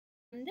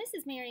This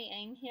is Mary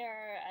Ang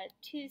here,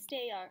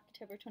 Tuesday,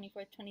 October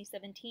 24th,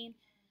 2017.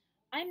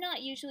 I'm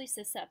not usually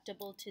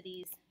susceptible to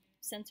these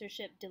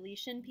censorship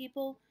deletion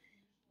people,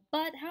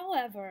 but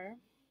however,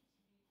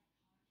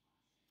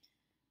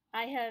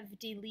 I have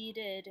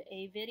deleted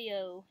a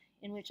video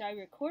in which I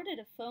recorded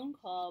a phone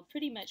call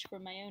pretty much for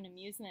my own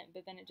amusement,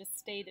 but then it just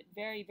stayed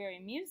very, very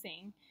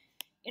amusing,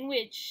 in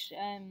which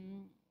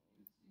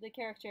the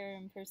character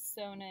and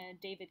persona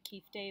David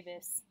Keith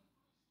Davis,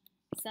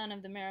 son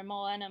of the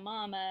Marijuana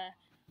Mama,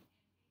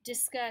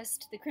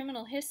 discussed the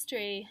criminal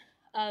history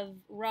of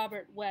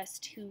Robert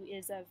West, who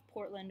is of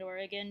Portland,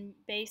 Oregon,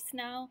 based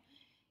now,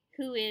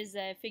 who is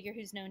a figure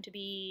who's known to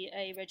be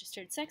a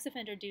registered sex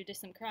offender due to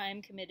some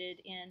crime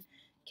committed in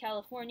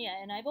California.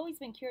 And I've always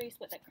been curious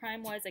what that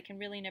crime was. I can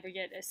really never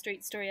get a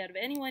straight story out of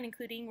anyone,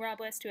 including Rob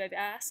West, who I've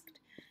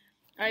asked.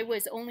 I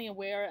was only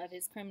aware of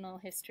his criminal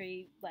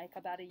history like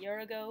about a year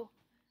ago,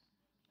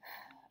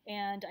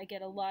 and I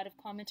get a lot of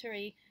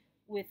commentary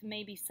with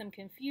maybe some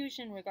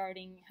confusion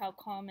regarding how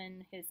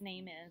common his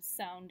name is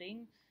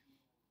sounding.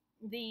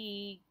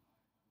 The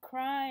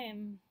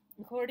crime,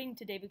 according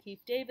to David Keith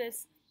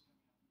Davis,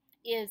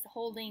 is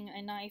holding a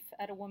knife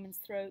at a woman's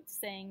throat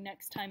saying,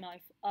 "Next time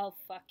I'll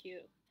fuck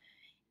you."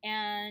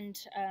 And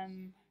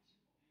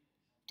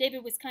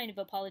David was kind of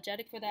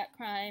apologetic for that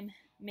crime,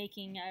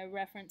 making a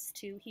reference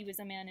to he was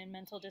a man in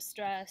mental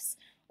distress,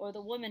 or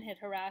the woman had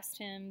harassed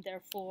him,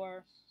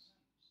 therefore.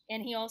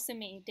 And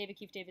David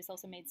Keith Davis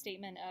also made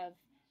statement of,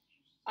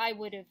 I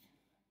would have,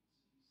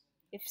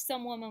 if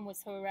some woman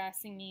was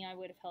harassing me, I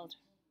would have held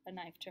a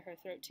knife to her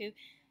throat too.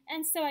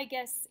 And so I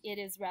guess it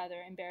is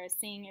rather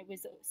embarrassing. It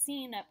was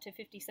seen up to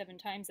 57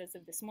 times as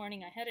of this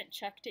morning. I hadn't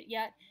checked it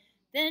yet.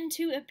 Then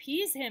to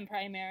appease him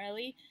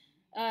primarily,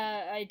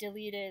 I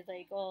deleted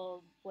like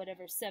all,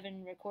 whatever,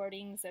 7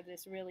 recordings of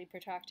this really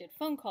protracted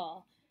phone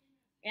call.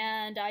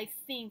 And I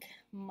think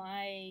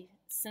my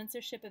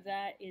censorship of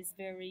that is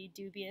very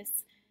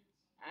dubious.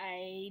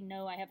 I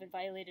know I haven't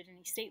violated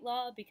any state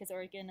law because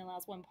Oregon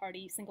allows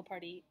single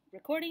party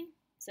recording.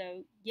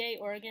 So, yay,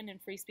 Oregon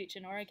and free speech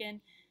in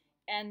Oregon.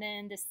 And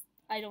then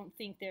I don't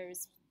think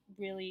there's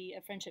really a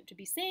friendship to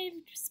be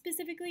saved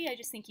specifically. I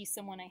just think he's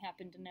someone I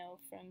happen to know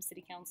from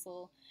city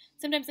council.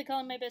 Sometimes I call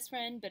him my best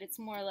friend, but it's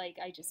more like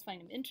I just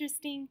find him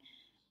interesting.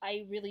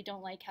 I really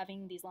don't like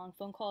having these long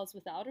phone calls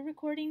without a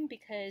recording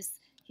because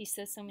he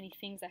says so many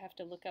things I have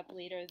to look up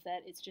later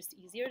that it's just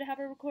easier to have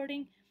a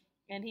recording.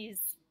 And he's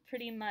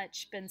pretty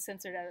much been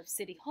censored out of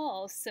City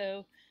Hall,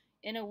 so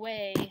in a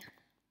way,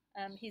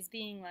 he's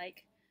being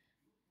like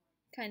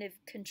kind of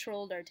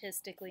controlled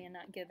artistically and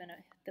not given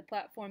the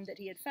platform that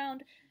he had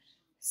found.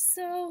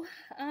 So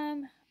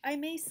I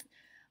may,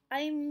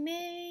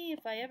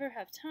 if I ever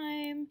have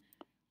time,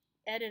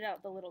 edit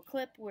out the little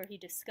clip where he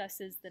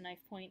discusses the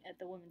knife point at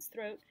the woman's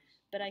throat.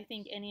 But I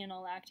think any and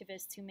all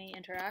activists who may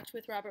interact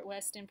with Robert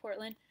West in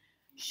Portland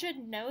should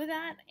know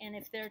that, and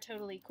if they're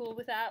totally cool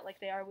with that, like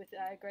they are with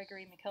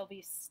Gregory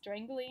McKelvey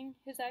strangling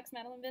his ex,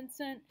 Madeline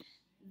Vincent,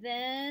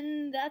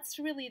 then that's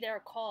really their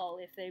call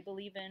if they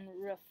believe in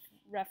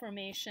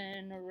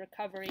reformation or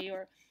recovery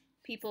or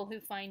people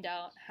who find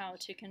out how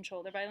to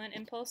control their violent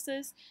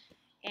impulses.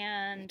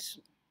 And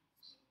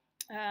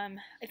I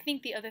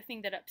think the other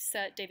thing that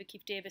upset David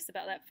Keith Davis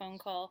about that phone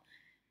call,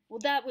 well,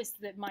 that was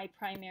my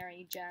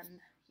primary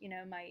gem,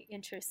 my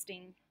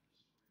interesting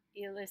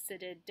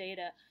elicited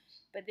data.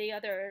 But the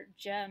other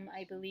gem,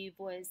 I believe,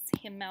 was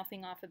him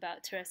mouthing off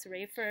about Teresa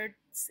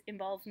Rayford's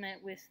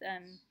involvement with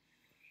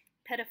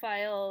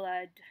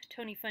pedophile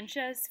Tony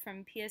Funches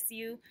from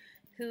PSU,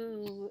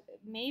 who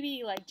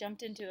maybe like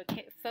jumped into a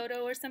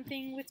photo or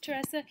something with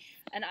Teresa.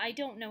 And I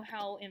don't know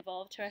how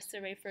involved Teresa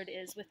Rayford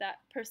is with that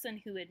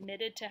person who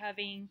admitted to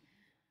having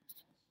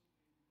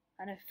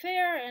an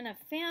affair and a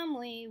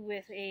family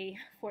with a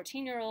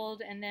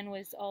 14-year-old and then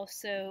was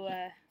also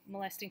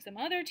molesting some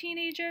other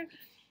teenager.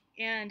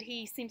 And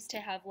he seems to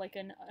have like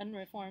an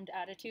unreformed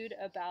attitude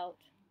about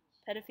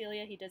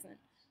pedophilia. He doesn't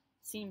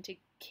seem to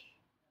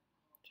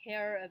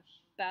care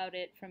about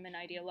it from an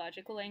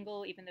ideological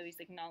angle, even though he's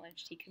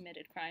acknowledged he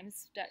committed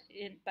crimes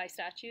by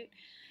statute.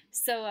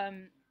 So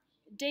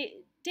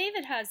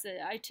David has,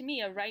 to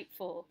me, a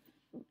rightful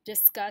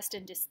disgust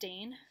and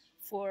disdain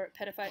for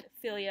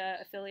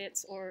pedophilia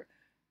affiliates or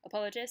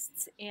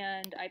apologists,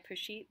 and I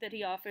appreciate that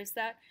he offers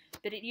that,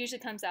 but it usually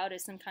comes out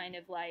as some kind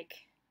of like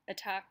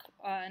attack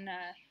on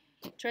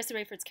Teresa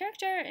Rayford's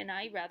character, and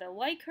I rather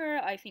like her.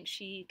 I think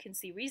she can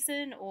see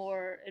reason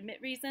or admit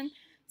reason,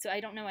 so I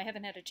don't know. I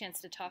haven't had a chance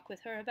to talk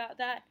with her about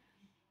that,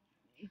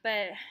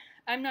 but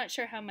I'm not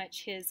sure how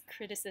much his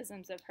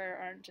criticisms of her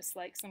aren't just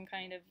like some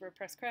kind of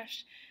repressed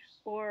crush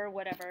or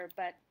whatever,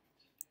 but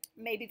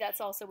maybe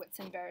that's also what's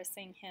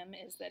embarrassing him,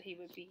 is that he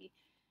would be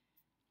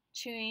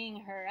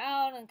chewing her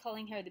out and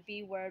calling her the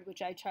B word,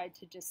 which I tried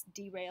to just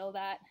derail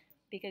that,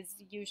 because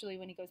usually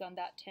when he goes on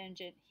that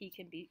tangent, he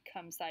can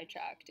become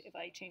sidetracked if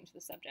I change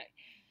the subject.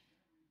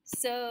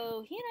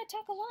 So he and I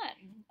talk a lot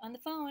on the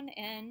phone,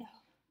 and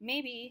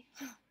maybe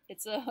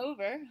it's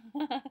over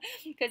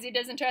because he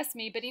doesn't trust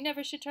me, but he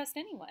never should trust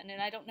anyone,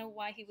 and I don't know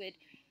why he would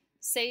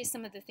say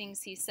some of the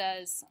things he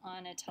says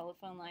on a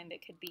telephone line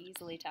that could be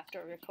easily tapped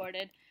or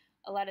recorded.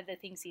 A lot of the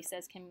things he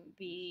says can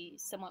be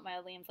somewhat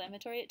mildly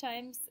inflammatory at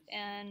times,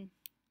 and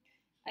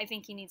I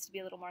think he needs to be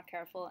a little more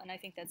careful, and I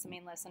think that's the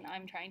main lesson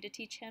I'm trying to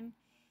teach him.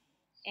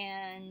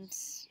 And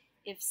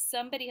if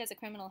somebody has a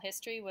criminal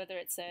history, whether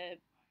it's a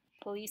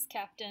police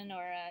captain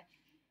or a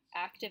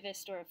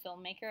activist or a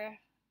filmmaker,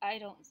 I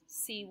don't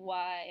see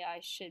why I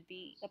should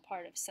be a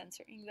part of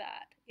censoring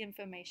that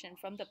information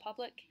from the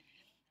public.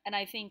 And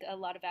I think a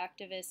lot of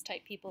activist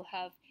type people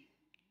have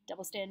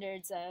double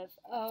standards of,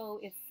 oh,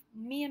 if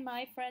me and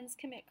my friends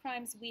commit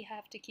crimes, we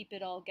have to keep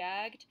it all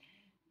gagged.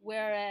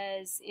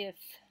 Whereas if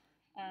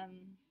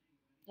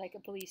like a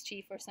police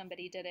chief or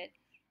somebody did it,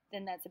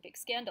 then that's a big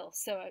scandal.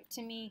 So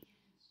to me,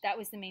 that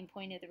was the main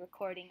point of the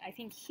recording. I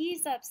think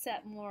he's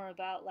upset more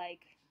about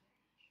like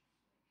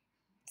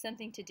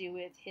something to do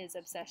with his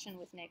obsession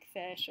with Nick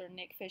Fish or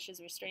Nick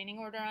Fish's restraining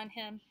order on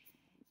him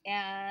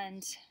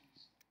and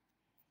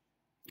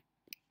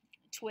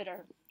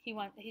Twitter.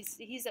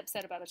 He's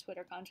upset about a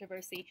Twitter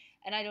controversy,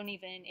 and I don't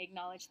even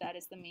acknowledge that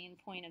as the main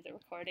point of the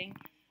recording.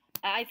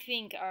 I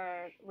think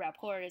our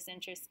rapport is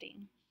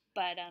interesting,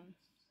 but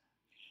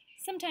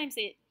sometimes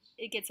it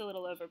gets a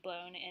little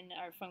overblown, and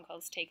our phone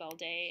calls take all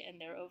day, and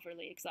they're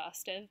overly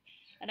exhaustive.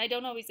 And I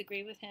don't always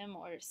agree with him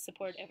or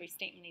support every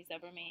statement he's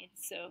ever made.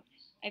 So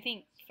I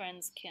think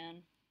friends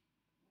can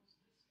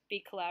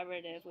be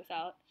collaborative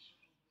without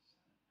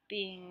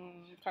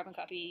being carbon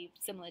copy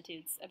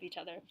similitudes of each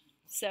other.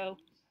 So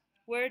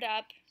word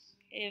up,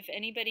 if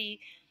anybody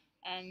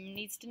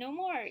needs to know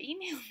more,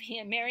 email me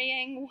at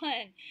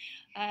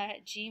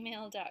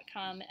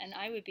maryang1@gmail.com, and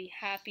I would be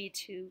happy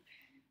to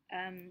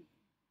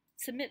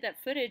submit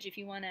that footage if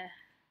you want to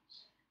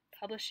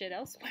publish it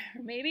elsewhere,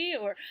 maybe,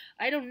 or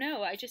I don't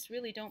know. I just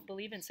really don't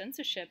believe in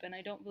censorship, and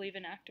I don't believe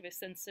in activists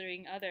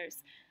censoring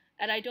others.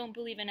 And I don't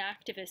believe in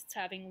activists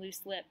having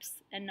loose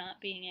lips and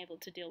not being able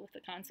to deal with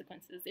the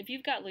consequences. If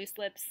you've got loose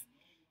lips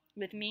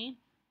with me,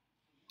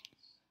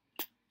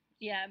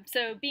 yeah,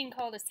 so being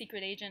called a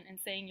secret agent and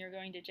saying you're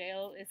going to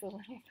jail is a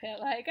little bit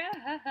like,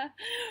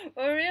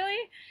 oh,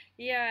 really?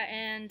 Yeah,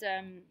 and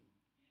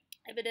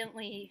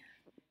evidently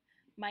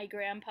my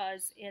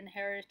grandpa's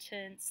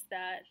inheritance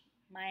that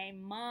my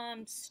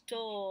mom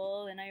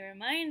stole, and I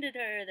reminded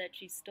her that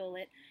she stole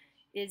it,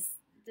 is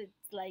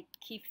like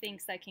Keith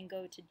thinks I can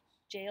go to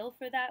jail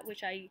for that,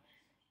 which I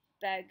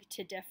beg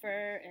to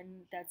differ,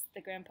 and that's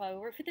the grandpa who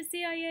worked for the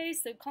CIA,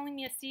 so calling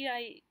me a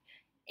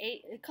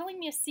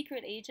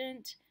secret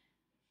agent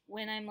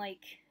when I'm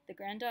like the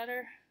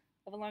granddaughter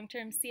of a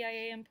long-term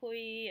CIA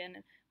employee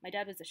and my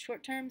dad was a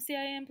short-term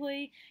CIA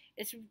employee,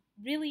 it's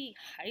really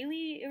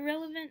highly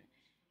irrelevant.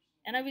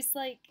 And I was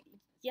like,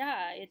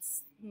 yeah,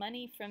 it's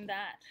money from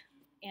that.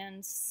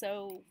 And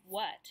so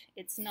what?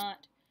 It's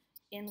not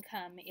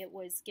income. It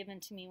was given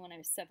to me when I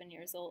was 7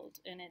 years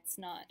old, and it's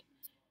not.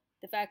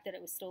 The fact that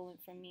it was stolen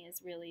from me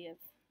is really of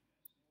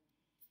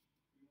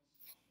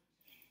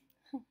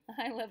a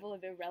high level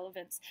of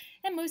irrelevance.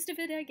 And most of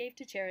it I gave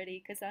to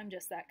charity because I'm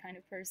just that kind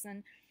of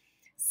person.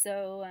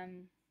 So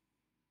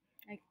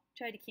I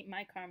try to keep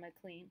my karma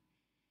clean.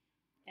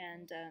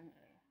 And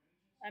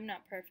I'm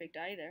not perfect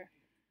either.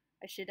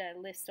 I should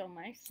list all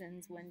my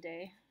sins one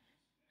day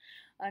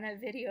on a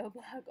video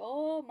blog.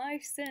 All my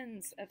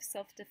sins of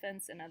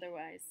self-defense and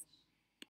otherwise.